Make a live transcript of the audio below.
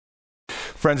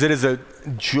Friends, it is a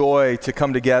joy to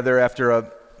come together after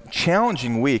a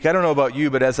challenging week. I don't know about you,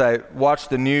 but as I watch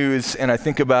the news and I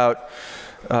think about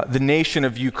the nation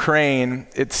of Ukraine,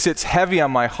 it sits heavy on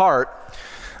my heart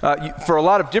for a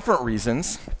lot of different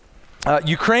reasons.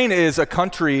 Ukraine is a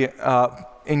country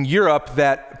in Europe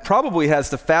that probably has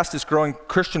the fastest growing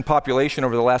Christian population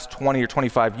over the last 20 or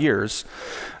 25 years.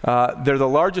 They're the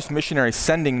largest missionary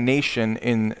sending nation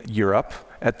in Europe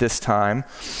at this time.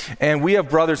 And we have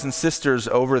brothers and sisters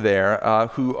over there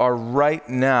who are right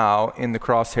now in the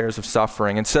crosshairs of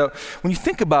suffering. And so when you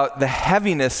think about the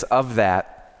heaviness of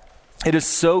that, it is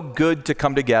so good to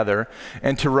come together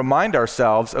and to remind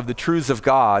ourselves of the truths of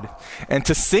God and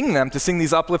to sing them, to sing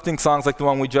these uplifting songs like the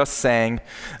one we just sang,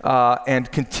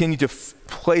 and continue to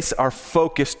place our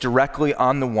focus directly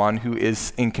on the one who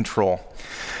is in control.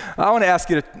 I want to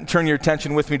ask you to turn your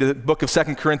attention with me to the book of 2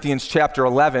 Corinthians chapter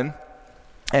 11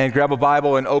 and grab a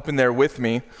Bible and open there with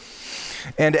me.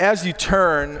 And as you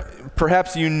turn,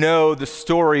 perhaps you know the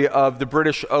story of the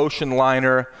British ocean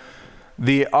liner,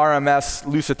 the RMS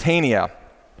Lusitania,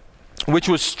 which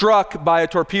was struck by a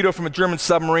torpedo from a German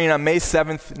submarine on May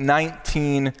 7th,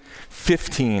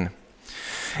 1915.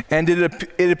 And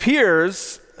it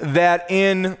appears that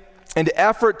in an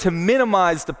effort to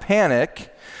minimize the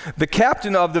panic, the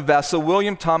captain of the vessel,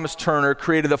 William Thomas Turner,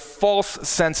 created a false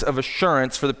sense of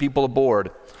assurance for the people aboard.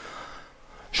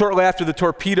 Shortly after the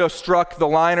torpedo struck the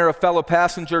liner, a fellow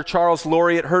passenger, Charles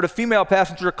Laureate, heard a female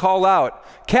passenger call out,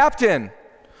 "Captain,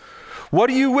 what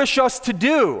do you wish us to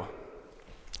do?"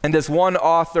 And as one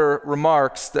author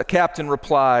remarks, the captain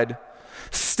replied,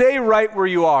 "Stay right where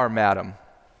you are, madam.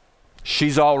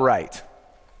 She's all right."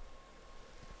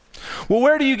 "Well,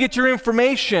 where do you get your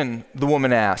information?" the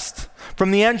woman asked.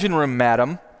 "From the engine room,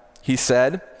 madam," he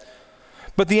said.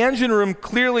 But the engine room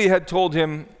clearly had told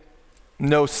him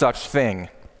no such thing.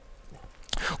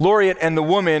 Laureate and the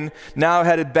woman now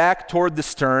headed back toward the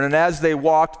stern, and as they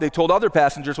walked, they told other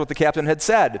passengers what the captain had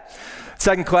said.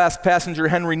 Second-class passenger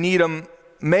Henry Needham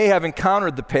may have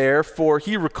encountered the pair, for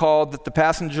he recalled that the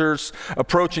passengers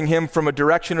approaching him from a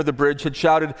direction of the bridge had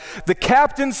shouted, "The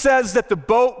captain says that the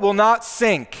boat will not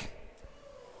sink."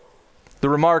 The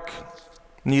remark,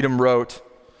 Needham wrote,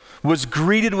 was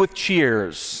greeted with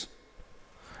cheers.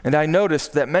 And I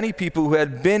noticed that many people who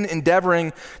had been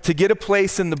endeavoring to get a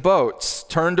place in the boats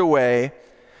turned away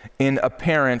in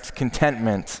apparent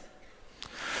contentment.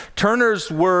 Turner's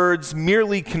words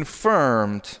merely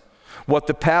confirmed what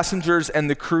the passengers and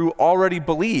the crew already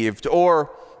believed or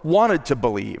wanted to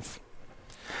believe,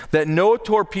 that no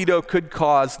torpedo could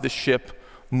cause the ship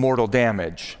mortal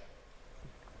damage.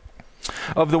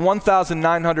 Of the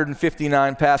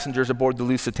 1,959 passengers aboard the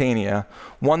Lusitania,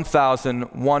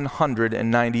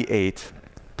 1,198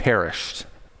 perished.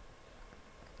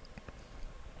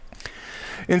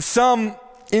 In some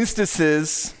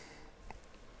instances,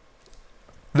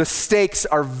 the stakes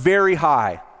are very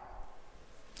high,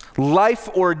 life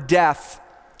or death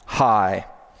high,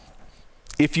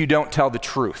 if you don't tell the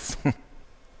truth.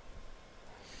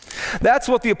 That's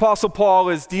what the Apostle Paul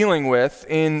is dealing with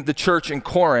in the church in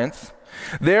Corinth.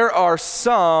 There are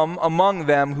some among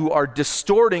them who are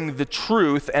distorting the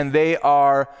truth, and they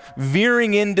are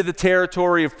veering into the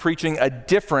territory of preaching a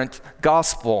different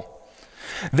gospel.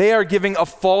 They are giving a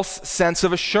false sense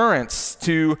of assurance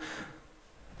to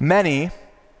many,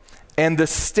 and the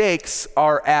stakes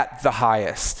are at the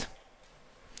highest.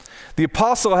 The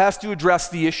apostle has to address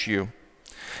the issue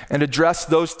and address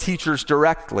those teachers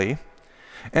directly.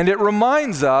 And it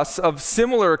reminds us of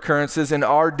similar occurrences in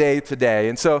our day today.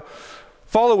 And so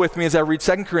follow with me as I read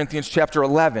 2 Corinthians chapter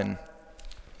 11,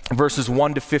 verses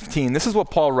 1 to 15. This is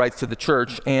what Paul writes to the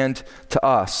church and to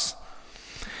us.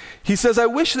 He says, "I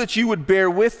wish that you would bear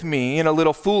with me in a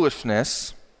little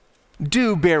foolishness.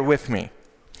 Do bear with me.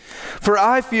 For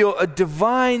I feel a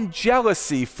divine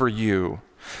jealousy for you,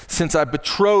 since I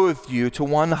betrothed you to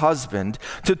one husband,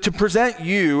 to present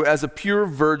you as a pure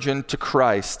virgin to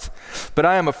Christ. But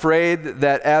I am afraid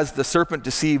that as the serpent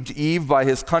deceived Eve by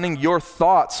his cunning, your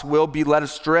thoughts will be led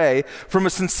astray from a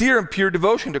sincere and pure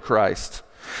devotion to Christ.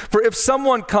 For if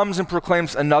someone comes and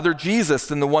proclaims another Jesus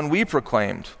than the one we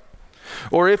proclaimed,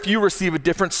 or if you receive a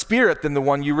different spirit than the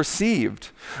one you received,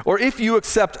 or if you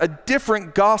accept a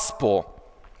different gospel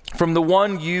from the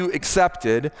one you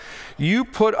accepted, you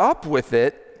put up with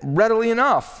it readily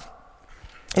enough.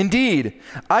 Indeed,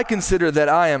 I consider that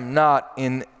I am not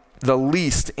in the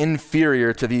least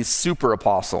inferior to these super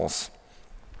apostles.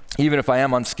 Even if I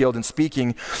am unskilled in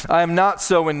speaking, I am not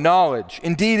so in knowledge.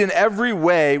 Indeed, in every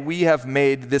way we have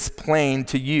made this plain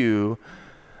to you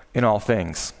in all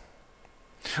things.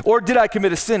 Or did I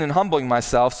commit a sin in humbling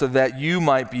myself so that you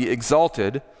might be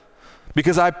exalted?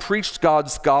 because I preached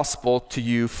God's gospel to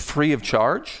you free of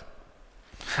charge?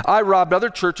 I robbed other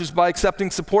churches by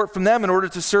accepting support from them in order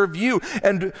to serve you.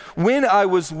 And when I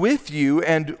was with you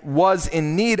and was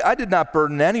in need, I did not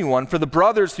burden anyone, for the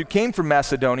brothers who came from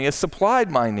Macedonia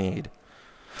supplied my need.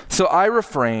 So I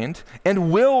refrained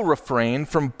and will refrain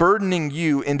from burdening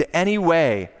you in any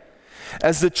way.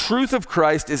 As the truth of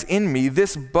Christ is in me,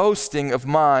 this boasting of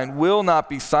mine will not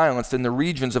be silenced in the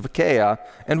regions of Achaia.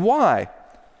 And why?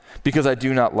 Because I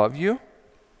do not love you?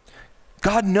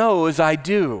 God knows I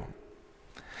do.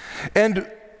 And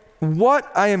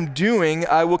what I am doing,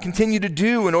 I will continue to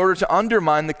do in order to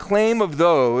undermine the claim of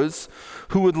those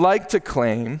who would like to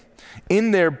claim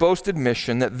in their boasted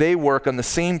mission that they work on the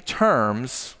same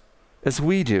terms as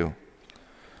we do.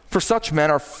 For such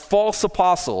men are false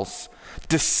apostles,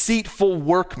 deceitful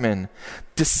workmen,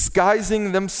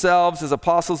 disguising themselves as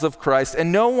apostles of Christ.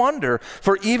 And no wonder,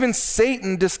 for even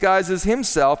Satan disguises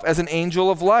himself as an angel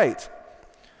of light.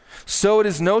 So it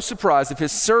is no surprise if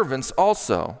his servants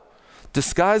also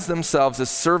disguise themselves as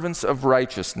servants of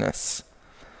righteousness.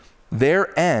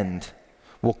 Their end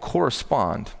will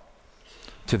correspond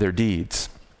to their deeds.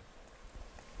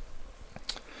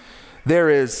 There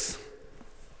is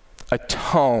a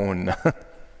tone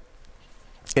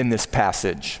in this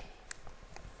passage.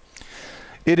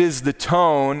 It is the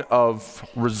tone of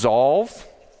resolve.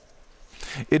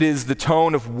 It is the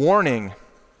tone of warning.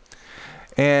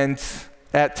 And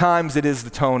at times it is the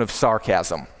tone of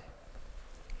sarcasm.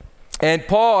 And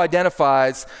Paul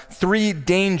identifies three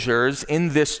dangers in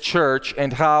this church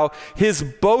and how his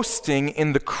boasting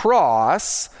in the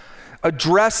cross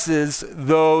addresses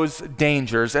those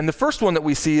dangers. And the first one that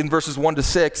we see in verses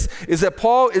 1-6 is that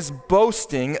Paul is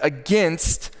boasting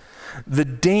against the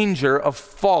danger of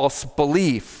false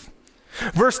belief.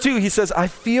 Verse 2, he says, I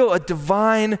feel a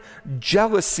divine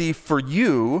jealousy for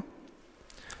you,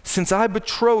 since I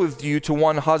betrothed you to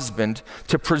one husband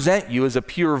to present you as a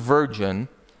pure virgin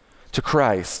to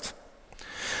Christ.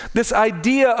 This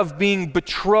idea of being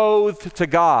betrothed to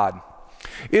God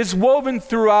is woven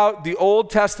throughout the Old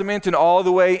Testament and all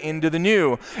the way into the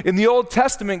New. In the Old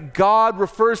Testament, God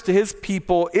refers to his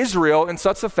people, Israel, in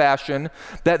such a fashion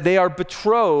that they are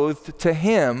betrothed to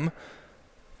him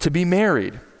to be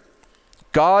married.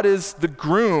 God is the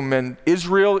groom and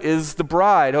Israel is the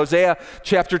bride. Hosea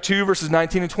chapter 2, verses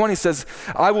 19 and 20 says,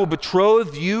 I will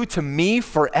betroth you to me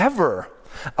forever.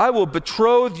 I will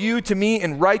betroth you to me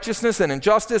in righteousness and in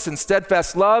justice, in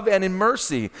steadfast love and in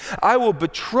mercy. I will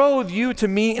betroth you to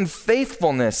me in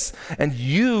faithfulness, and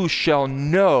you shall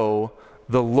know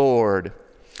the Lord.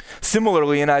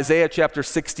 Similarly, in Isaiah chapter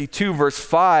 62, verse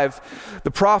 5,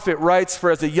 the prophet writes, For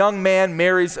as a young man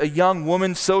marries a young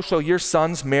woman, so shall your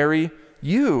sons marry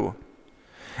you.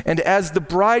 And as the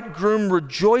bridegroom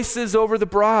rejoices over the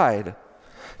bride,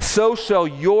 so shall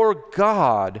your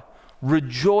God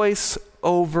rejoice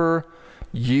over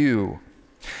you.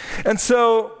 And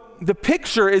so the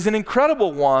picture is an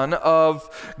incredible one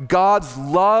of God's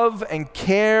love and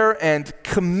care and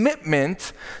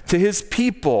commitment to his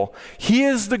people. He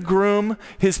is the groom,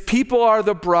 his people are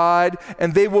the bride,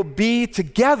 and they will be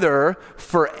together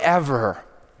forever.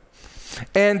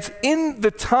 And in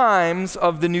the times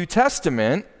of the New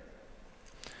Testament,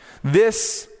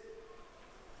 this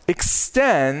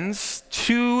extends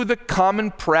to the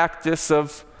common practice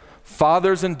of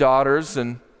fathers and daughters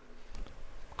and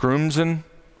grooms and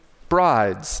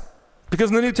brides. Because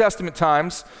in the New Testament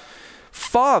times,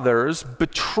 fathers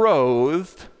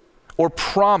betrothed or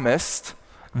promised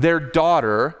their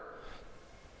daughter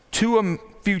to a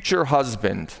future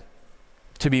husband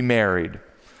to be married.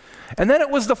 And then it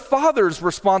was the father's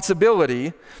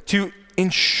responsibility to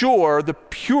ensure the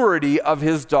purity of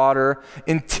his daughter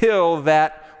until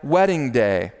that wedding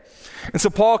day. And so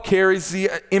Paul carries the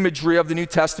imagery of the New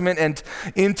Testament and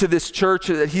into this church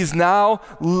that he's now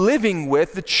living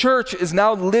with. The church is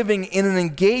now living in an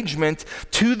engagement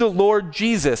to the Lord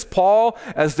Jesus. Paul,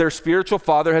 as their spiritual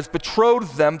father, has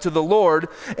betrothed them to the Lord,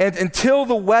 and until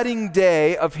the wedding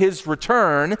day of his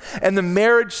return and the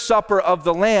marriage supper of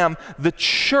the Lamb, the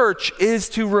church is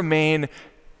to remain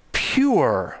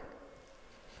pure.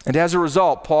 And as a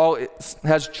result, Paul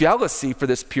has jealousy for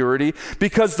this purity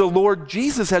because the Lord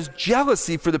Jesus has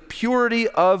jealousy for the purity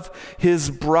of his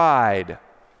bride.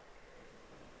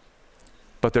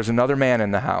 But there's another man in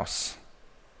the house.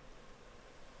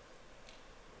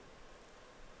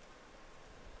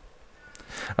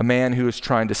 A man who is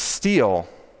trying to steal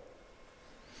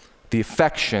the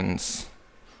affections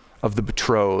of the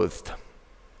betrothed.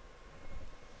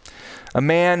 A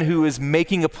man who is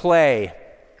making a play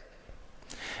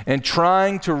and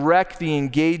trying to wreck the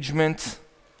engagement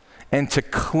and to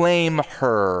claim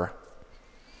her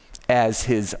as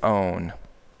his own.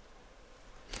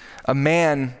 A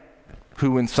man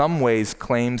who in some ways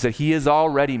claims that he is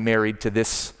already married to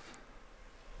this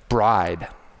bride.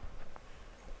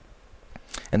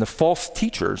 And the false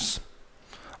teachers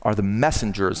are the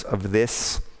messengers of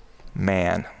this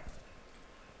man.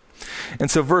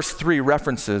 And so verse 3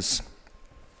 references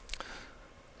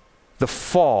the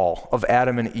fall of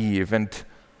Adam and Eve, and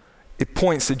it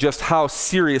points to just how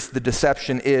serious the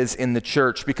deception is in the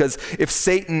church, because if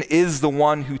Satan is the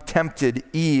one who tempted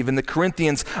Eve, and the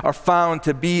Corinthians are found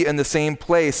to be in the same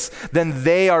place, then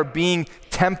they are being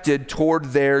tempted toward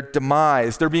their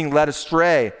demise. They're being led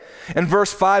astray. And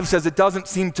verse 5 says it doesn't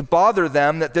seem to bother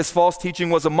them that this false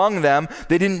teaching was among them.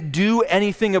 They didn't do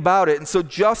anything about it. And so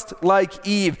just like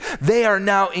Eve, they are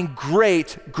now in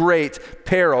great, great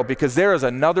peril, because there is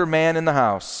another man in the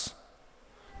house.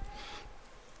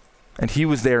 And he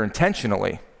was there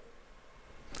intentionally.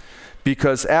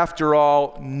 Because after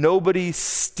all, nobody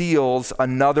steals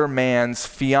another man's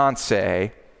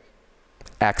fiancée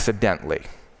accidentally.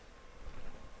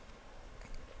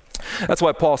 That's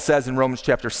why Paul says in Romans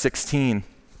chapter 16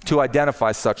 to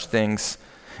identify such things.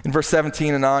 In verse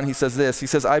 17 and on, he says this. He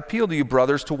says, I appeal to you,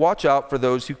 brothers, to watch out for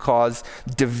those who cause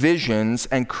divisions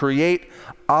and create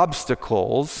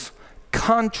obstacles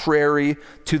contrary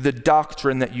to the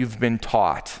doctrine that you've been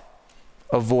taught.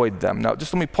 Avoid them. Now,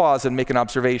 just let me pause and make an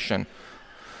observation.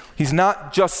 He's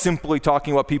not just simply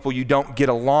talking about people you don't get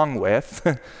along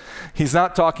with. He's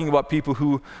not talking about people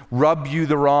who rub you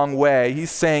the wrong way.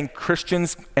 He's saying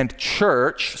Christians and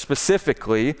church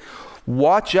specifically,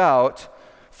 watch out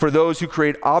for those who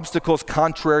create obstacles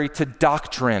contrary to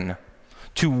doctrine,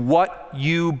 to what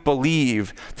you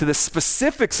believe, to the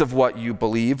specifics of what you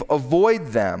believe.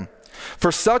 Avoid them.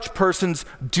 For such persons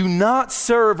do not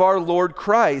serve our Lord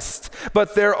Christ,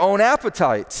 but their own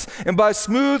appetites. And by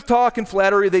smooth talk and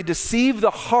flattery, they deceive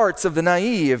the hearts of the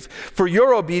naive. For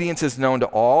your obedience is known to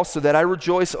all, so that I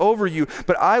rejoice over you.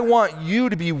 But I want you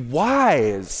to be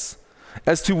wise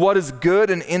as to what is good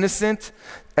and innocent,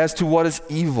 as to what is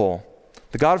evil.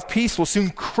 The God of peace will soon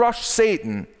crush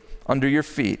Satan under your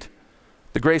feet.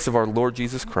 The grace of our Lord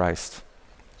Jesus Christ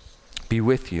be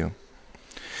with you.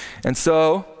 And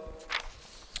so,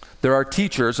 there are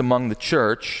teachers among the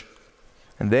church,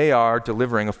 and they are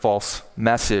delivering a false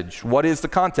message. What is the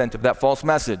content of that false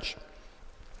message?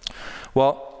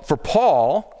 Well, for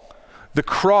Paul, the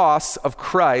cross of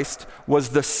Christ was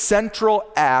the central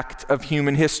act of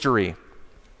human history.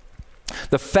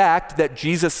 The fact that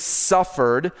Jesus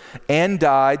suffered and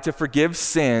died to forgive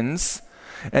sins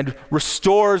and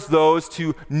restores those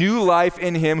to new life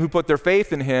in him who put their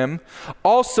faith in him,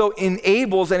 also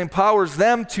enables and empowers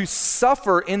them to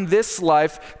suffer in this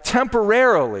life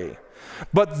temporarily.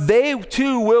 But they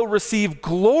too will receive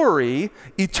glory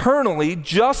eternally,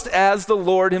 just as the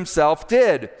Lord himself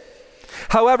did.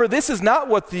 However, this is not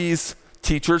what these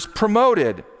teachers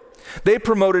promoted. They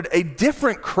promoted a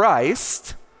different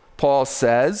Christ, Paul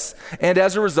says, and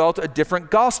as a result, a different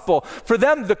gospel. For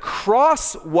them, the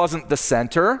cross wasn't the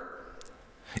center.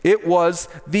 It was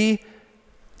the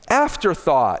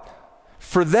afterthought.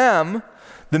 For them,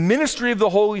 the ministry of the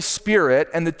Holy Spirit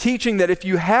and the teaching that if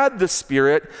you had the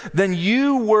Spirit, then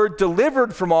you were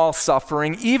delivered from all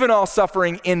suffering, even all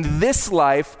suffering in this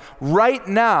life, right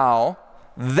now,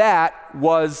 that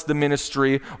was the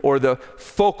ministry or the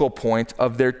focal point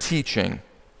of their teaching.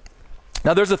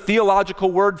 Now, there's a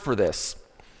theological word for this.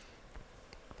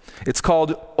 It's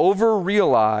called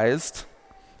over-realized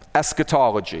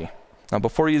eschatology. Now,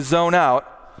 before you zone out,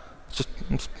 just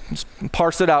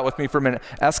parse it out with me for a minute.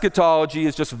 Eschatology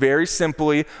is just very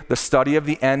simply the study of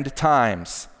the end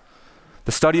times,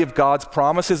 the study of God's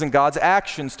promises and God's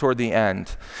actions toward the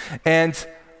end. And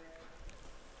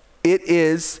it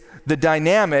is the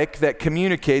dynamic that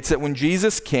communicates that when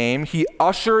Jesus came, he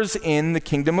ushers in the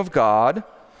kingdom of God.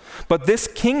 But this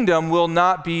kingdom will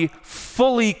not be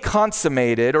fully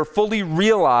consummated or fully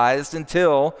realized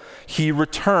until he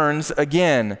returns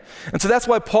again. And so that's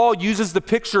why Paul uses the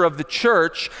picture of the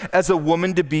church as a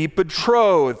woman to be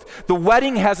betrothed. The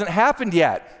wedding hasn't happened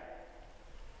yet.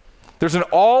 There's an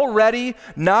already,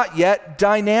 not yet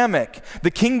dynamic.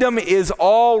 The kingdom is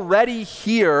already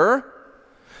here,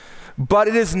 but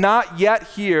it is not yet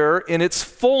here in its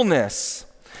fullness.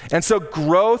 And so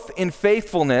growth in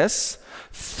faithfulness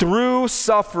through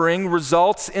suffering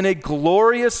results in a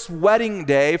glorious wedding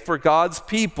day for God's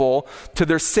people to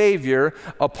their Savior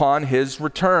upon his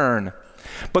return.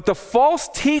 But the false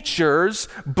teachers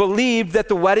believed that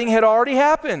the wedding had already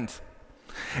happened,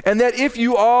 and that if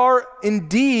you are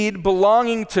indeed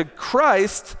belonging to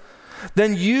Christ,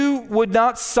 then you would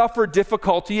not suffer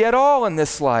difficulty at all in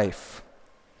this life.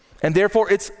 And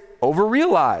therefore, it's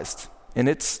over-realized in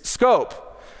its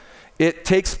scope. It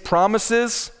takes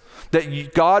promises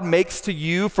that God makes to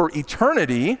you for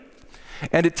eternity,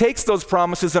 and it takes those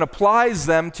promises and applies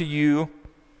them to you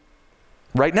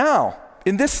right now,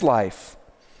 in this life.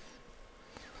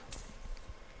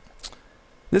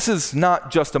 This is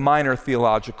not just a minor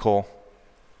theological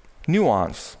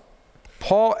nuance.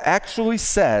 Paul actually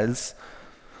says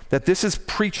that this is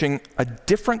preaching a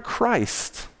different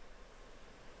Christ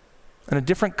and a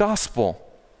different gospel.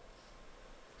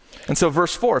 And so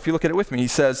verse 4, if you look at it with me, he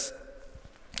says,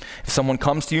 if someone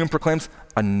comes to you and proclaims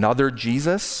another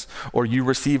Jesus, or you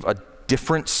receive a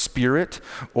different spirit,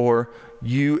 or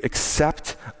you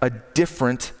accept a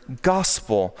different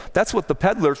gospel. That's what the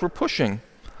peddlers were pushing.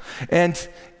 And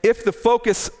if the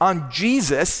focus on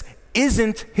Jesus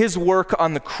isn't his work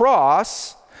on the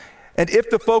cross, and if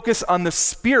the focus on the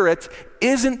Spirit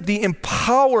isn't the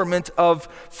empowerment of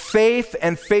faith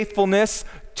and faithfulness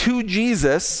to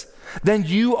Jesus, then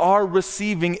you are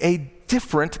receiving a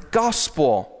different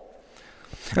gospel.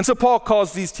 And so Paul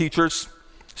calls these teachers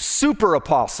super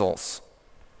apostles.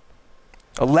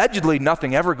 Allegedly,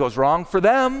 nothing ever goes wrong for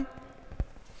them.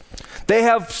 They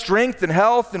have strength and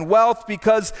health and wealth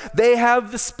because they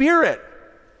have the Spirit.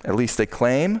 At least they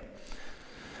claim.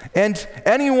 And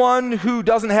anyone who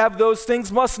doesn't have those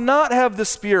things must not have the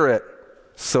Spirit,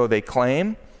 so they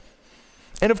claim.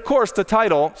 And of course, the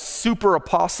title, super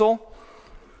apostle,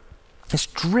 is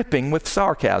dripping with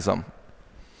sarcasm.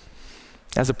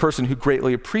 As a person who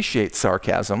greatly appreciates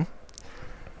sarcasm,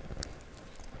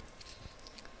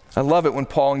 I love it when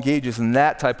Paul engages in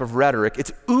that type of rhetoric.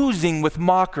 It's oozing with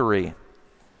mockery.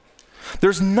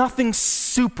 There's nothing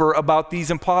super about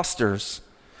these imposters.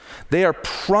 They are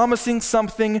promising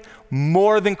something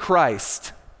more than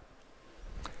Christ.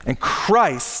 And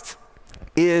Christ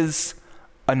is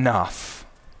enough.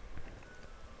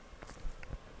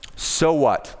 So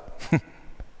what?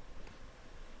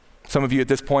 Some of you at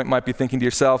this point might be thinking to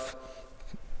yourself,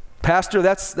 Pastor,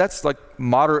 that's like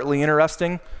moderately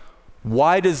interesting.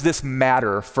 Why does this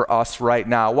matter for us right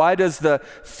now? Why does the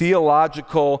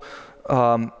theological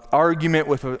argument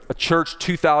with a church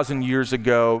 2,000 years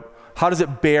ago, how does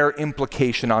it bear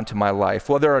implication onto my life?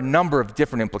 Well, there are a number of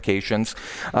different implications.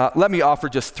 Let me offer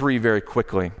just three very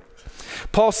quickly.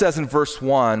 Paul says in verse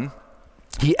 1,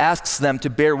 he asks them to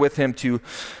bear with him to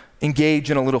engage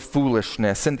in a little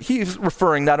foolishness. And he's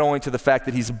referring not only to the fact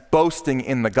that he's boasting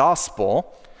in the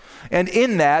gospel, and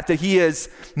in that he is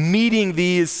meeting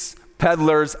these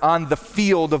peddlers on the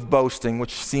field of boasting,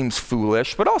 which seems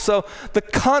foolish, but also the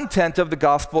content of the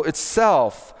gospel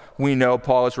itself, we know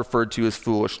Paul is referred to as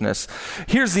foolishness.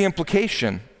 Here's the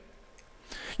implication.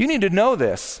 You need to know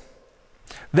this,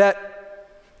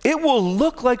 that it will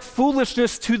look like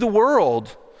foolishness to the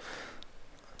world.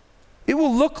 It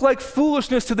will look like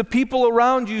foolishness to the people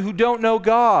around you who don't know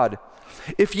God.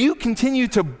 If you continue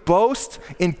to boast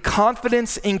in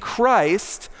confidence in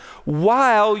Christ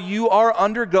while you are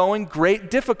undergoing great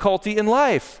difficulty in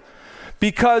life.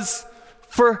 Because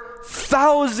for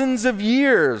thousands of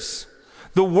years,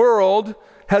 the world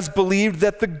has believed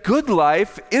that the good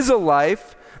life is a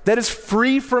life that is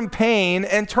free from pain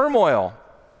and turmoil.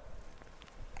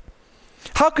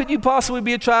 How could you possibly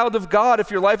be a child of God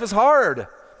if your life is hard?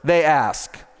 They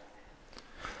ask.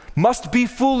 Must be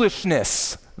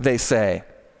foolishness, they say.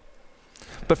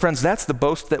 But friends, that's the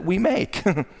boast that we make.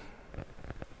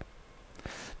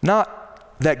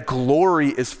 Not that glory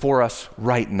is for us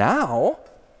right now,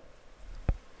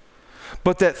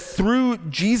 but that through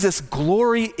Jesus,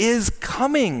 glory is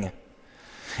coming.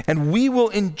 And we will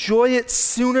enjoy it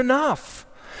soon enough.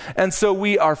 And so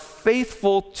we are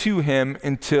faithful to him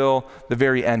until the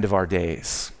very end of our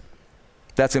days.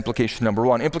 That's implication number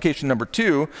one. Implication number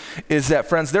two is that,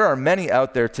 friends, there are many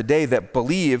out there today that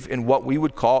believe in what we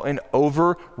would call an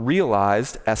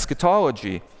over-realized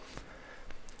eschatology.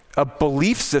 A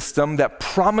belief system that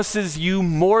promises you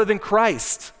more than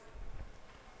Christ.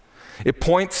 It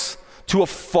points to a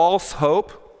false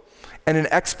hope and an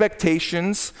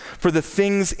expectations for the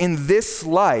things in this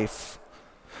life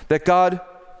that God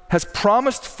has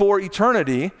promised for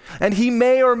eternity, and he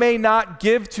may or may not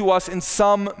give to us in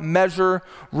some measure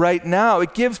right now.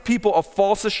 It gives people a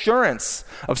false assurance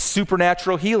of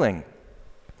supernatural healing.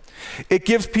 It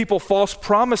gives people false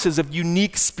promises of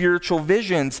unique spiritual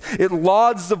visions. It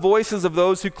lauds the voices of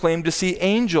those who claim to see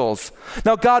angels.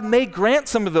 Now, God may grant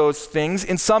some of those things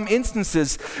in some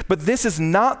instances, but this is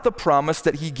not the promise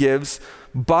that he gives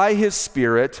by his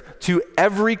Spirit to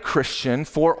every Christian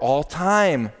for all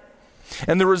time.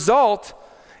 And the result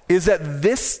is that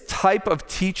this type of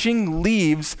teaching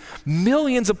leaves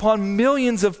millions upon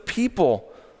millions of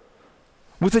people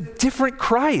with a different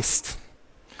Christ,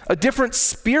 a different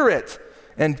spirit,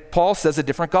 and Paul says a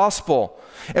different gospel.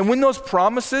 And when those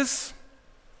promises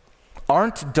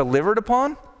aren't delivered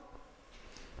upon,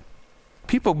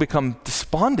 people become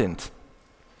despondent.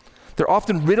 They're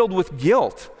often riddled with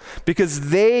guilt because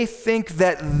they think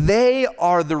that they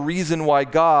are the reason why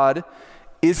God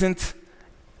isn't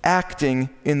acting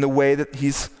in the way that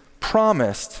he's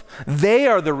promised. They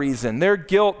are the reason. Their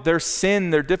guilt, their sin,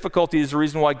 their difficulty is the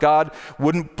reason why God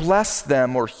wouldn't bless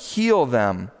them or heal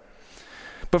them.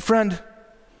 But friend,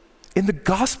 in the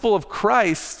gospel of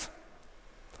Christ,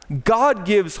 God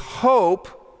gives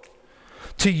hope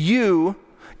to you.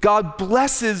 God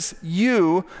blesses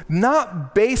you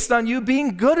not based on you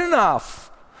being good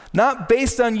enough, not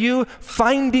based on you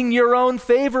finding your own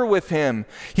favor with him.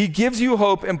 He gives you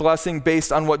hope and blessing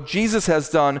based on what Jesus has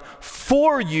done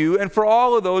for you and for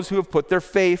all of those who have put their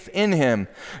faith in him.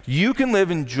 You can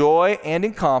live in joy and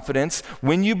in confidence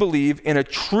when you believe in a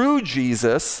true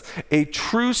Jesus, a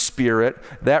true spirit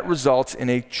that results in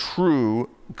a true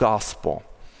gospel.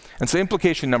 And so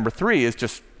implication number 3 is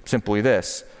just simply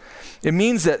this. It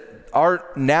means that our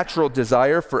natural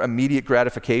desire for immediate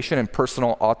gratification and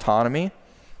personal autonomy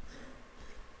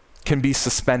can be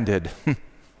suspended. And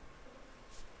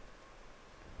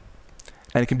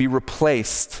it can be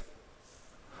replaced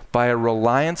by a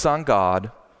reliance on God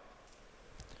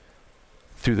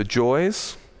through the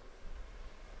joys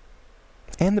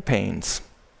and the pains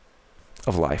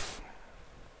of life.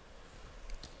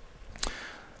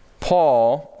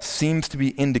 Paul seems to be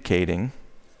indicating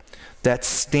that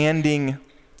standing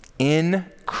in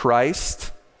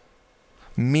Christ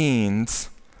means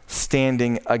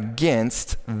standing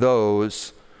against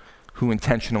those who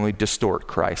intentionally distort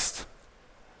Christ.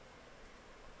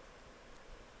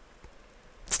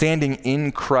 Standing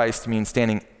in Christ means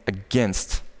standing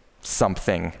against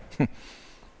something.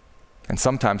 And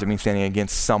sometimes it means standing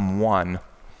against someone. It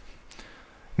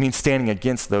means standing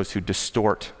against those who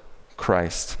distort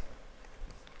Christ.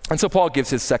 And so Paul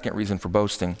gives his second reason for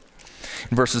boasting.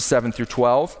 In verses 7 through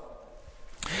 12,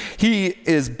 he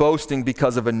is boasting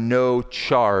because of a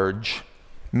no-charge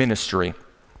ministry.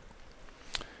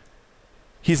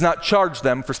 He's not charged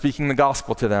them for speaking the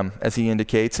gospel to them, as he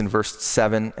indicates in verse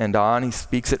 7 and on. He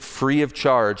speaks it free of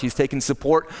charge. He's taken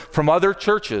support from other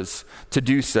churches to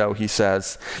do so, he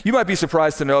says. You might be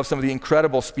surprised to know of some of the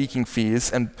incredible speaking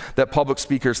fees and that public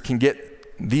speakers can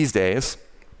get these days.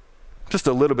 Just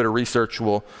a little bit of research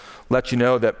will let you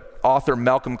know that author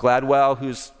Malcolm Gladwell,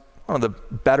 who's one of the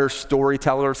better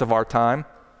storytellers of our time,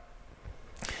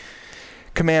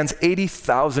 commands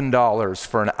 $80,000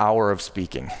 for an hour of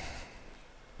speaking.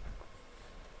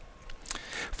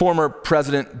 Former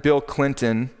President Bill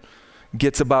Clinton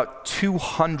gets about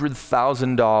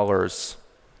 $200,000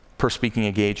 per speaking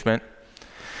engagement.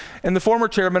 And the former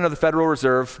chairman of the Federal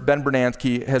Reserve, Ben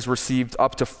Bernanke, has received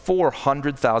up to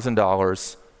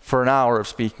 $400,000 for an hour of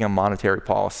speaking on monetary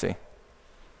policy.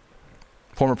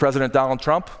 Former President Donald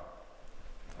Trump,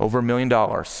 over $1 million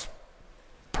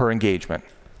per engagement.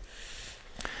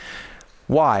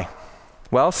 Why?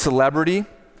 Well, celebrity,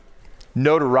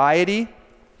 notoriety,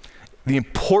 the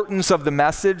importance of the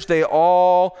message, they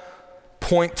all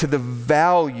point to the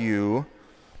value,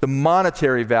 the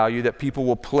monetary value that people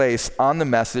will place on the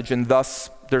message, and thus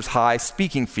there's high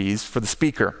speaking fees for the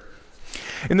speaker.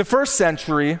 In the first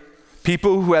century,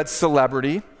 people who had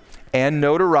celebrity and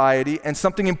notoriety and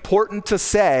something important to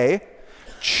say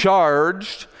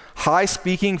charged high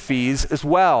speaking fees as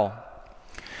well.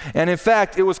 And in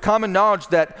fact, it was common knowledge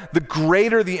that the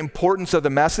greater the importance of the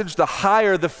message, the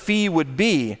higher the fee would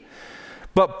be.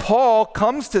 But Paul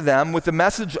comes to them with the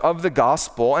message of the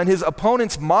gospel, and his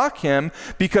opponents mock him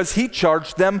because he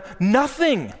charged them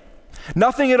nothing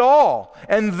at all.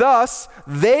 And thus,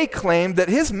 they claim that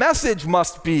his message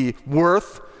must be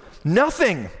worth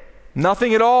nothing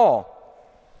at all.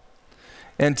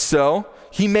 And so,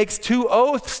 he makes 2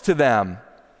 oaths to them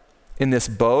in this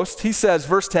boast. He says,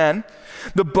 verse 10,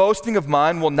 "The boasting of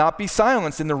mine will not be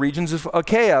silenced in the regions of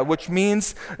Achaia," which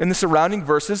means in the surrounding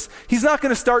verses, he's not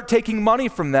going to start taking money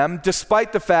from them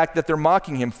despite the fact that they're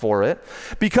mocking him for it,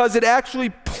 because it actually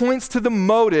points to the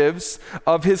motives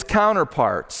of his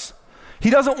counterparts. He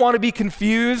doesn't want to be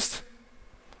confused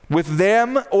with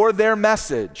them or their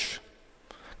message,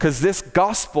 because this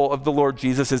gospel of the Lord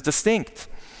Jesus is distinct.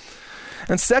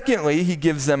 And secondly, he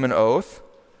gives them an oath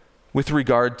with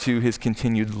regard to his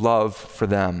continued love for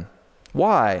them.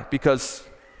 Why? Because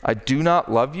I do not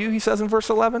love you, he says in verse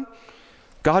 11.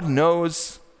 God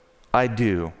knows I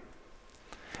do.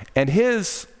 And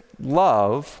his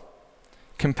love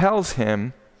compels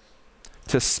him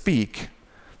to speak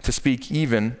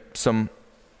even some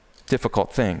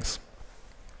difficult things.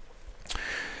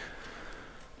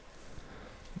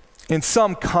 In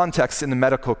some contexts in the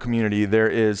medical community, there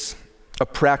is a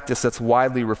practice that's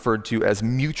widely referred to as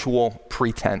mutual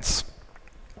pretense.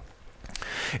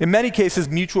 In many cases,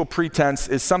 mutual pretense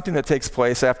is something that takes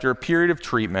place after a period of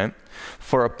treatment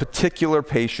for a particular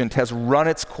patient has run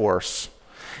its course,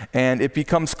 and it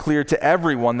becomes clear to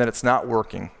everyone that it's not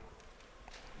working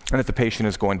and that the patient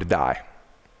is going to die.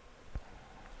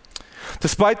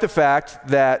 Despite the fact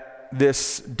that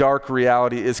this dark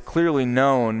reality is clearly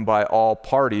known by all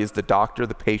parties, the doctor,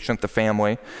 the patient, the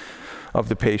family of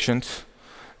the patient,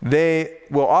 they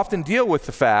will often deal with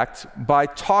the fact by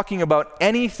talking about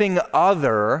anything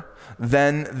other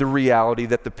than the reality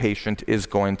that the patient is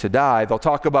going to die. They'll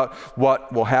talk about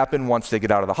what will happen once they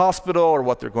get out of the hospital or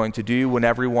what they're going to do when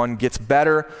everyone gets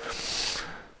better.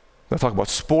 They'll talk about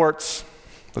sports.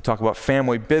 They'll talk about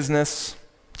family business,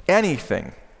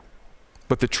 anything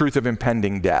but the truth of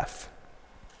impending death.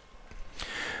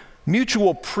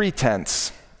 Mutual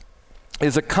pretense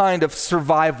is a kind of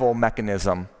survival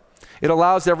mechanism. It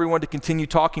allows everyone to continue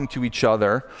talking to each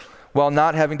other while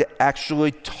not having to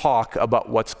actually talk about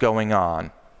what's going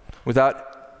on,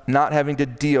 without not having to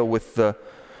deal with the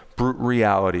brute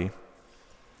reality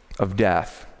of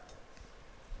death.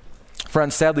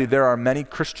 Friends, sadly, there are many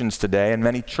Christians today and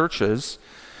many churches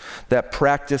that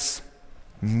practice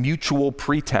mutual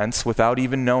pretense without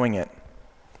even knowing it.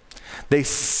 They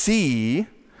see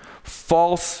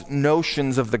false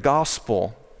notions of the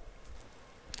gospel,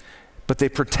 but they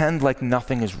pretend like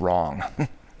nothing is wrong.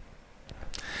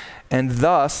 And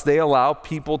thus, they allow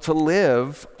people to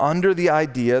live under the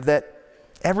idea that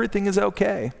everything is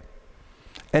okay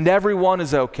and everyone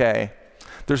is okay.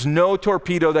 There's no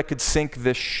torpedo that could sink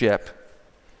this ship,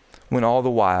 when all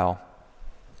the while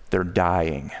they're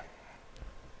dying.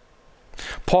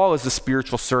 Paul is the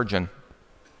spiritual surgeon.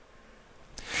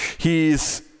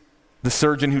 He's the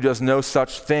surgeon who does no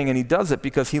such thing, and he does it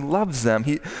because he loves them.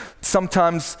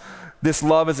 Sometimes this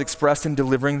love is expressed in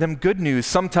delivering them good news.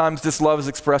 Sometimes this love is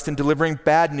expressed in delivering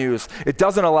bad news. It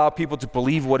doesn't allow people to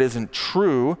believe what isn't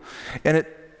true, and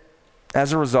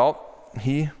as a result,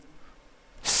 he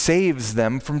saves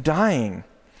them from dying.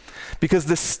 Because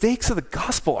the stakes of the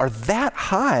gospel are that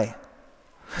high.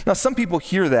 Now, some people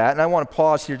hear that, and I want to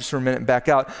pause here just for a minute and back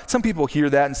out. Some people hear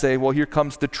that and say, well, here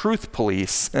comes the truth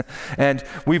police. And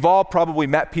we've all probably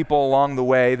met people along the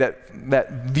way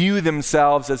that view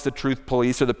themselves as the truth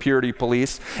police or the purity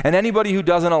police. And anybody who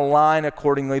doesn't align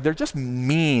accordingly, they're just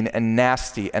mean and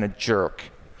nasty and a jerk.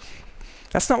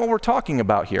 That's not what we're talking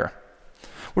about here.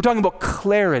 We're talking about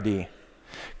clarity.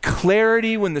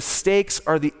 Clarity when the stakes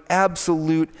are the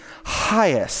absolute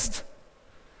highest.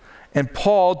 And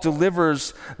Paul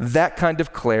delivers that kind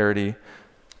of clarity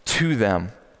to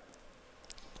them.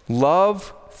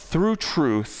 Love through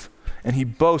truth, and he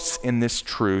boasts in this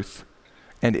truth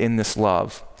and in this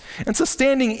love. And so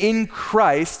standing in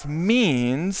Christ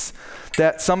means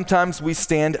that sometimes we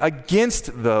stand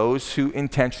against those who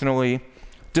intentionally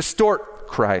distort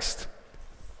Christ.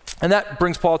 And that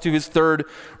brings Paul to his third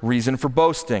reason for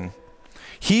boasting.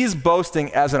 He's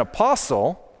boasting as an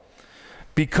apostle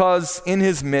because in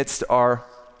his midst are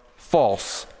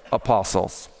false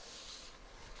apostles.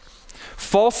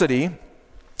 Falsity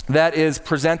that is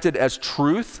presented as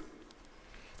truth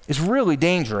is really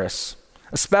dangerous,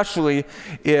 especially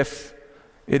if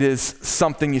it is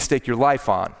something you stake your life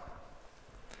on.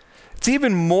 It's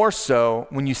even more so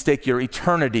when you stake your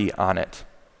eternity on it.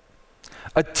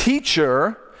 A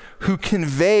teacher who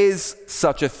conveys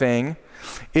such a thing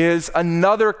is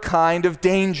another kind of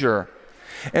danger.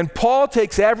 And Paul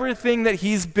takes everything that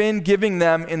he's been giving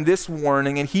them in this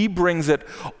warning and he brings it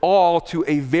all to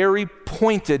a very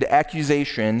pointed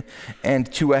accusation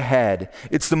and to a head.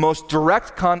 It's the most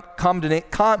direct condemnation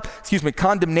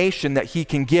that he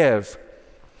can give.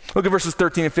 Look at verses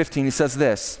 13 and 15. He says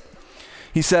this.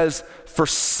 He says, "For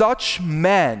such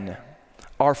men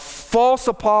are false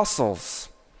apostles,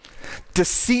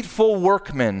 deceitful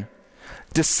workmen,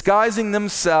 disguising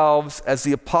themselves as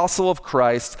the apostle of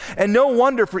Christ. And no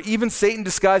wonder, for even Satan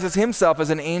disguises himself as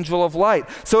an angel of light.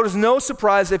 So it is no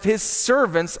surprise if his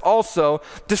servants also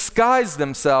disguise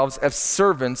themselves as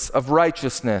servants of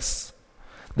righteousness.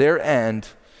 Their end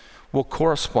will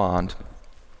correspond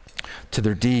to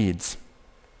their deeds."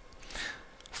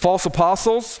 False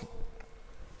apostles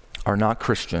are not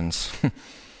Christians.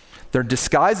 They're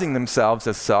disguising themselves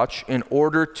as such in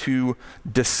order to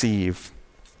deceive.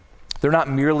 They're not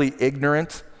merely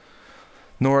ignorant,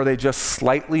 nor are they just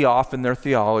slightly off in their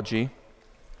theology.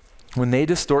 When they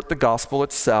distort the gospel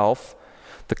itself,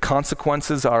 the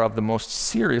consequences are of the most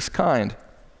serious kind.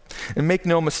 And make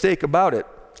no mistake about it,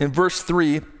 In verse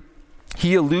 3,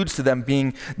 he alludes to them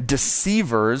being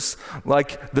deceivers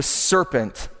like the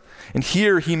serpent. And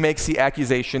here he makes the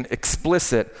accusation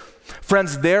explicit.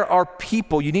 Friends, there are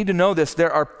people, you need to know this,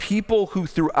 there are people who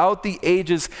throughout the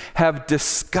ages have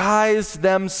disguised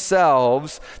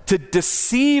themselves to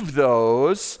deceive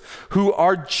those who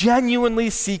are genuinely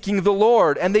seeking the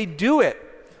Lord. And they do it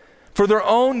for their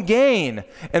own gain.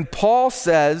 And Paul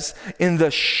says, in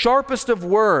the sharpest of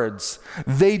words,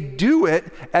 they do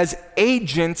it as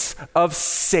agents of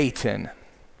Satan.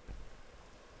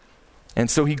 And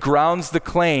so he grounds the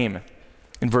claim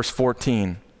in verse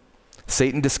 14.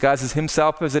 Satan disguises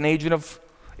himself as an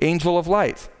angel of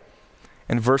light.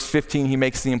 In verse 15, he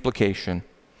makes the implication.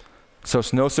 So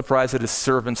it's no surprise that his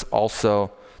servants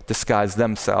also disguise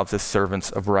themselves as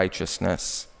servants of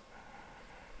righteousness.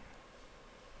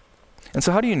 And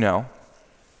so how do you know?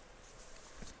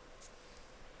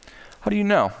 How do you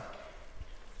know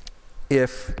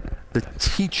if the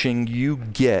teaching you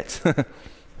get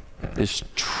is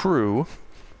true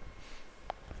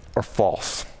or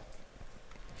false?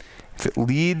 If it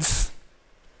leads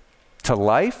to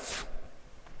life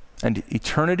and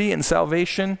eternity and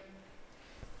salvation,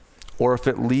 or if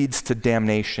it leads to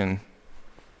damnation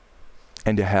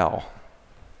and to hell.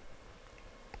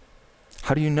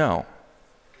 How do you know?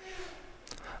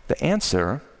 The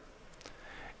answer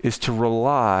is to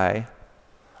rely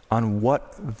on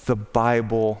what the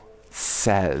Bible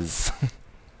says.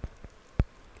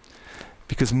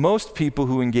 Because most people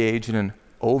who engage in an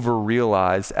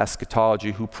over-realized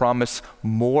eschatology, who promise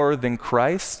more than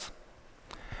Christ,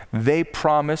 they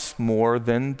promise more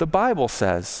than the Bible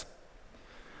says.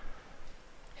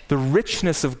 The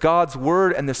richness of God's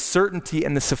word and the certainty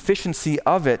and the sufficiency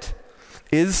of it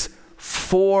is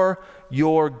for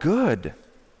your good.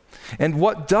 And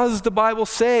what does the Bible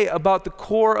say about the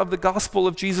core of the gospel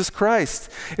of Jesus Christ?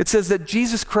 It says that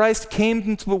Jesus Christ came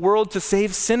into the world to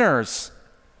save sinners.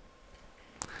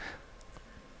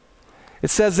 It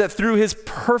says that through his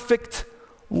perfect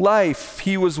life,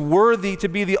 he was worthy to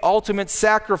be the ultimate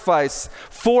sacrifice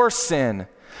for sin,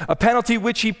 a penalty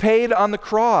which he paid on the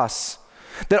cross.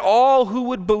 That all who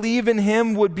would believe in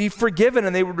him would be forgiven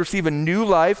and they would receive a new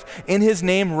life in his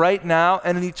name right now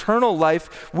and an eternal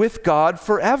life with God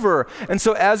forever. And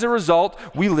so as a result,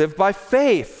 we live by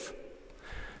faith.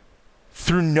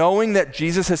 Through knowing that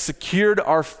Jesus has secured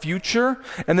our future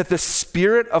and that the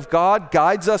Spirit of God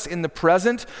guides us in the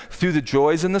present through the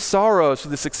joys and the sorrows, through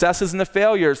the successes and the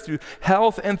failures, through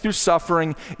health and through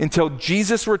suffering until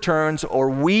Jesus returns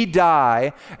or we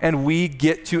die and we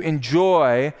get to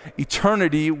enjoy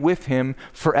eternity with him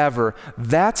forever.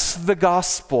 That's the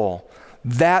gospel.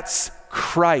 That's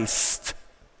Christ.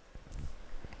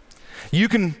 You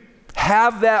can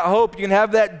have that hope, you can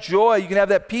have that joy, you can have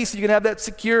that peace, you can have that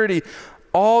security.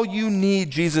 All you need,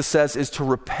 Jesus says, is to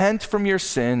repent from your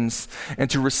sins and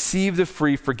to receive the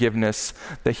free forgiveness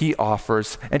that he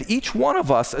offers. And each one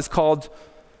of us is called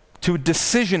to a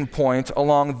decision point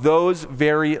along those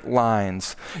very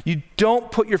lines. You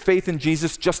don't put your faith in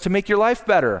Jesus just to make your life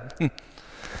better.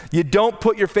 You don't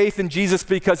put your faith in Jesus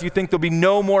because you think there'll be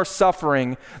no more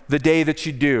suffering the day that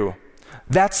you do.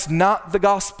 That's not the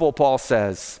gospel, Paul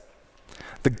says.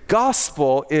 The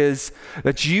gospel is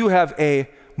that you have a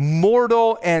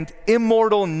mortal and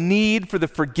immortal need for the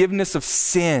forgiveness of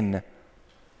sin,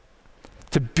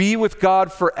 to be with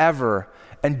God forever,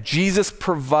 and Jesus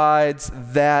provides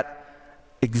that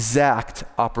exact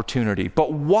opportunity.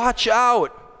 But watch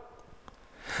out!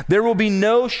 There will be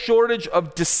no shortage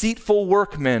of deceitful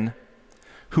workmen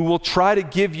who will try to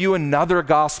give you another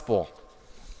gospel.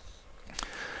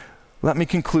 Let me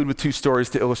conclude with two stories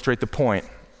to illustrate the point.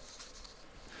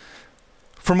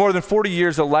 For more than 40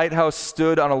 years, a lighthouse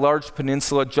stood on a large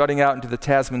peninsula jutting out into the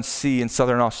Tasman Sea in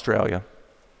southern Australia.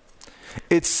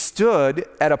 It stood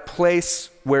at a place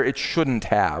where it shouldn't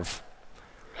have,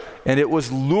 and it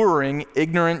was luring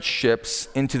ignorant ships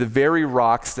into the very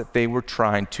rocks that they were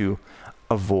trying to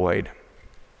avoid.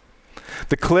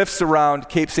 The cliffs around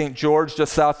Cape St. George,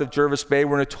 just south of Jervis Bay,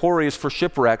 were notorious for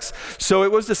shipwrecks, so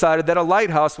it was decided that a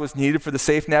lighthouse was needed for the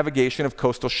safe navigation of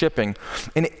coastal shipping.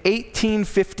 In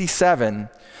 1857,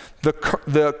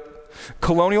 the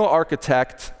colonial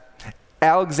architect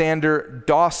Alexander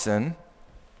Dawson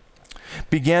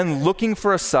began looking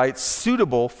for a site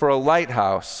suitable for a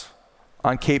lighthouse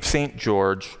on Cape St.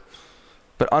 George.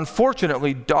 But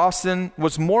unfortunately, Dawson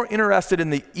was more interested in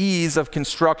the ease of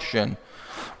construction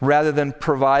rather than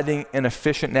providing an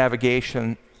efficient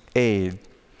navigation aid.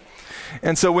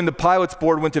 And so when the pilot's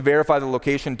board went to verify the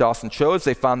location Dawson chose,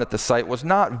 they found that the site was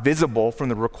not visible from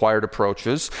the required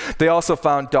approaches. They also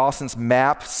found Dawson's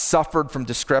map suffered from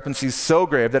discrepancies so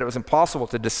grave that it was impossible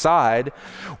to decide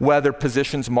whether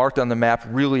positions marked on the map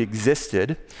really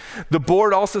existed. The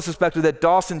board also suspected that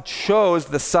Dawson chose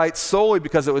the site solely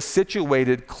because it was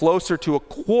situated closer to a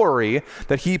quarry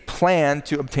that he planned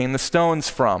to obtain the stones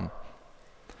from.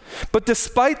 But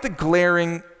despite the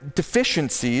glaring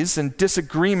deficiencies and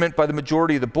disagreement by the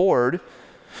majority of the board,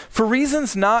 for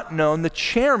reasons not known, the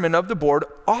chairman of the board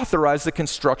authorized the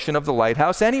construction of the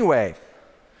lighthouse anyway.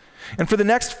 And for the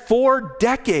next 4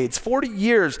 decades, 40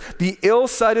 years, the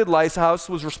ill-sited lighthouse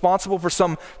was responsible for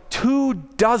some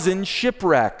 24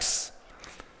 shipwrecks.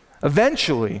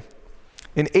 Eventually,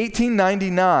 in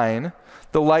 1899,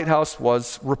 the lighthouse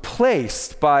was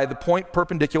replaced by the Point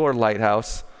Perpendicular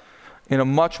Lighthouse in a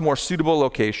much more suitable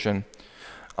location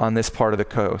on this part of the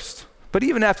coast. But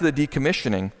even after the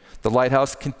decommissioning, the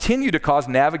lighthouse continued to cause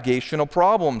navigational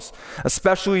problems,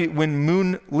 especially when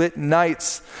moonlit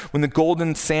nights, when the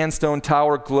golden sandstone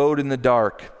tower glowed in the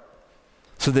dark.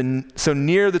 So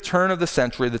near the turn of the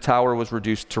century, the tower was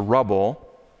reduced to rubble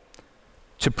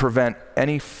to prevent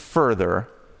any further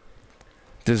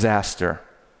disaster.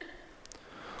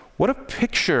 What a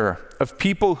picture of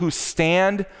people who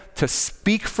stand to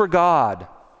speak for God,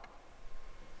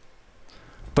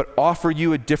 but offer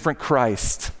you a different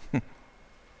Christ,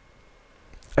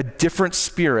 a different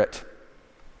spirit,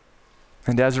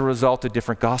 and as a result, a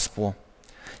different gospel.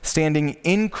 Standing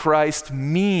in Christ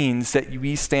means that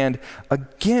we stand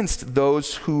against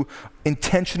those who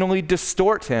intentionally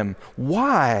distort him.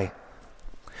 Why?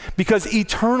 Because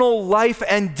eternal life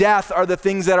and death are the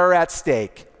things that are at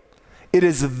stake. It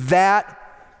is that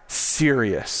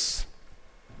serious.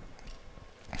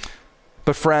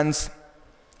 But friends,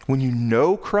 when you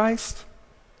know Christ,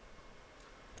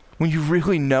 when you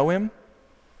really know him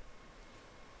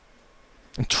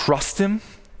and trust him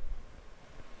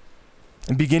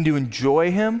and begin to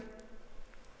enjoy him,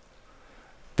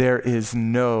 there is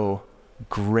no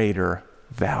greater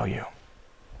value.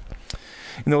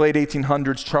 In the late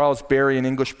 1800s, Charles Barry, an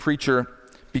English preacher,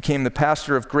 became the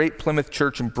pastor of Great Plymouth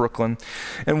Church in Brooklyn.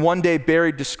 And one day,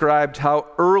 Barry described how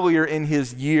earlier in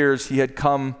his years he had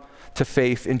come to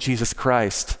faith in Jesus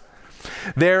Christ.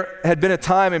 There had been a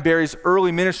time in Barry's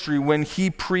early ministry when he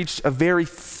preached a very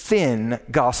thin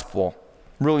gospel,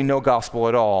 really no gospel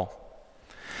at all.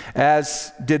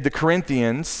 As did the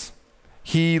Corinthians,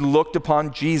 he looked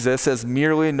upon Jesus as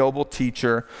merely a noble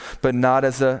teacher, but not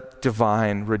as a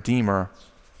divine redeemer.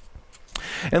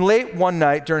 And late one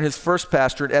night during his first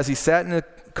pastorate, as he sat in a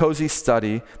cozy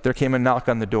study, there came a knock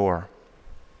on the door.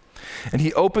 And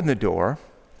he opened the door,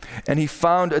 and he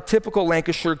found a typical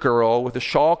Lancashire girl with a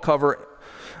shawl cover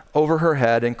over her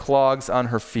head and clogs on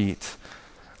her feet.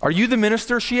 "Are you the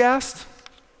minister?" she asked.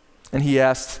 And he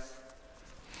asked.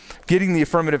 Getting the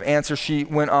affirmative answer, she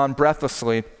went on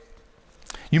breathlessly,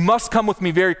 "You must come with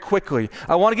me very quickly.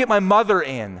 I want to get my mother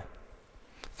in."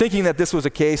 Thinking that this was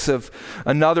a case of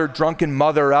another drunken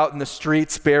mother out in the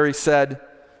streets, Barry said,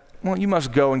 "Well, you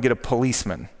must go and get a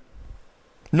policeman."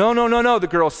 No, the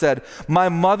girl said. "My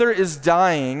mother is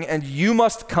dying, and you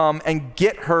must come and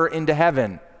get her into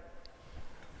heaven."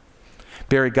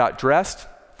 Barry got dressed.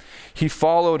 He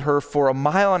followed her for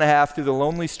 1.5 miles through the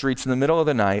lonely streets in the middle of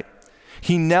the night.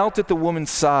 He knelt at the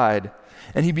woman's side,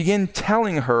 and he began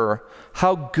telling her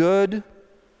how good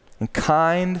and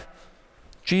kind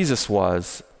Jesus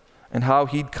was, and how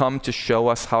he'd come to show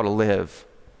us how to live.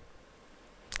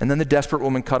 And then the desperate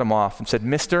woman cut him off and said,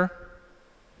 "Mister,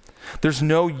 there's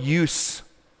no use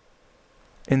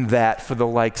in that for the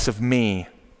likes of me.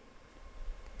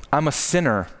 I'm a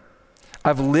sinner.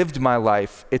 I've lived my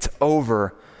life. It's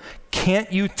over.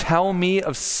 Can't you tell me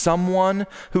of someone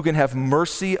who can have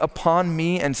mercy upon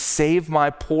me and save my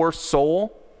poor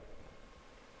soul?"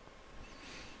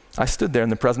 I stood there in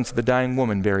the presence of the dying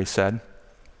woman, Barry said,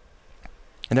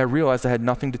 and I realized I had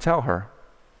nothing to tell her.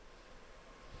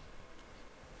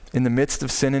 In the midst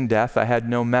of sin and death, I had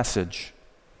no message.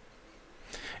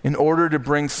 In order to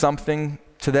bring something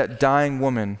to that dying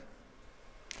woman,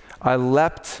 I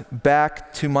leapt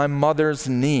back to my mother's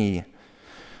knee,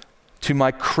 to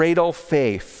my cradle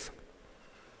faith,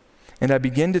 and I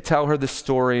began to tell her the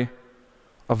story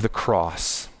of the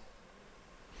cross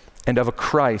and of a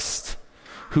Christ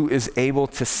who is able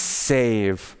to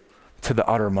save to the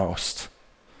uttermost.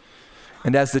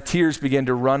 And as the tears began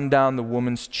to run down the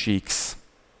woman's cheeks,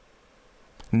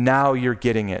 "Now you're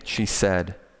getting it," she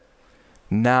said.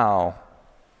 "Now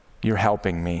you're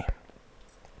helping me."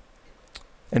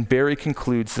 And Barry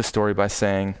concludes the story by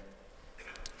saying,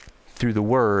 through the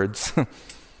words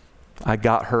I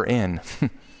got her in.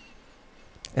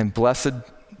 And blessed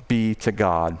be to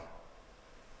God,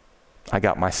 I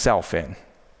got myself in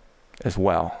as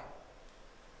well.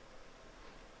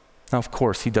 Now, of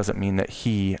course, he doesn't mean that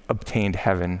he obtained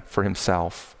heaven for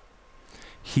himself.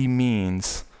 He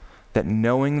means that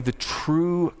knowing the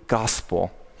true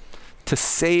gospel to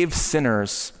save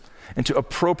sinners and to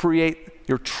appropriate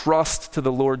your trust to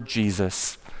the Lord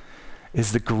Jesus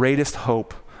is the greatest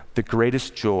hope, the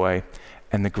greatest joy,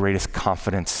 and the greatest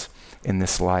confidence in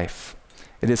this life.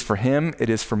 It is for him, it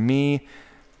is for me,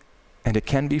 and it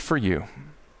can be for you.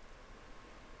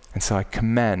 And so I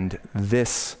commend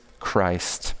this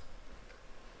Christ.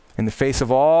 In the face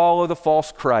of all of the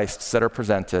false Christs that are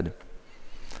presented,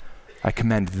 I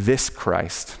commend this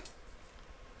Christ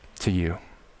to you.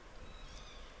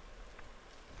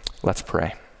 Let's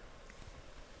pray.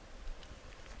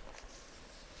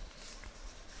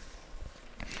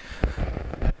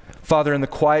 Father, in the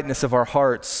quietness of our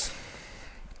hearts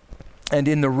and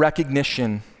in the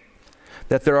recognition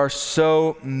that there are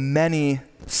so many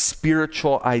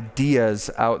spiritual ideas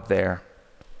out there,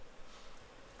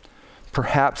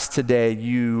 perhaps today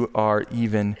you are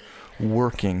even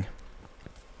working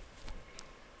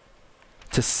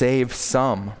to save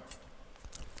some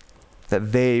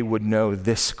that they would know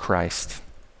this Christ.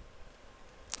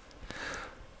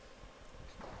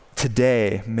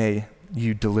 Today, may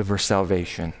you deliver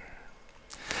salvation.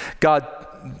 God,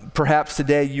 perhaps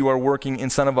today you are working in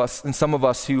some of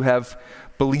us who have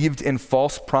believed in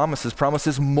false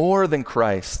promises more than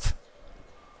Christ.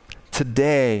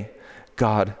 Today,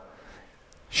 God,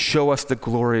 show us the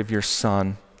glory of your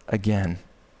Son again.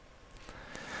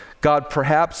 God,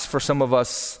 perhaps for some of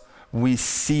us, we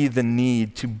see the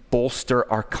need to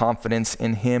bolster our confidence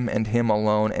in him and him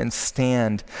alone and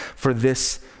stand for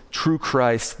this true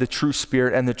Christ, the true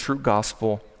Spirit, and the true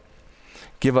gospel.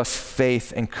 Give us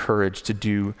faith and courage to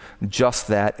do just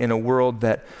that in a world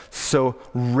that so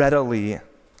readily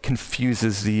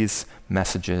confuses these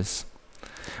messages.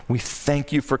 We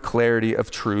thank you for clarity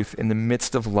of truth in the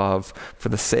midst of love for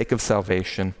the sake of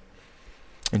salvation.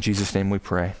 In Jesus' name we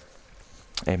pray.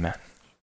 Amen.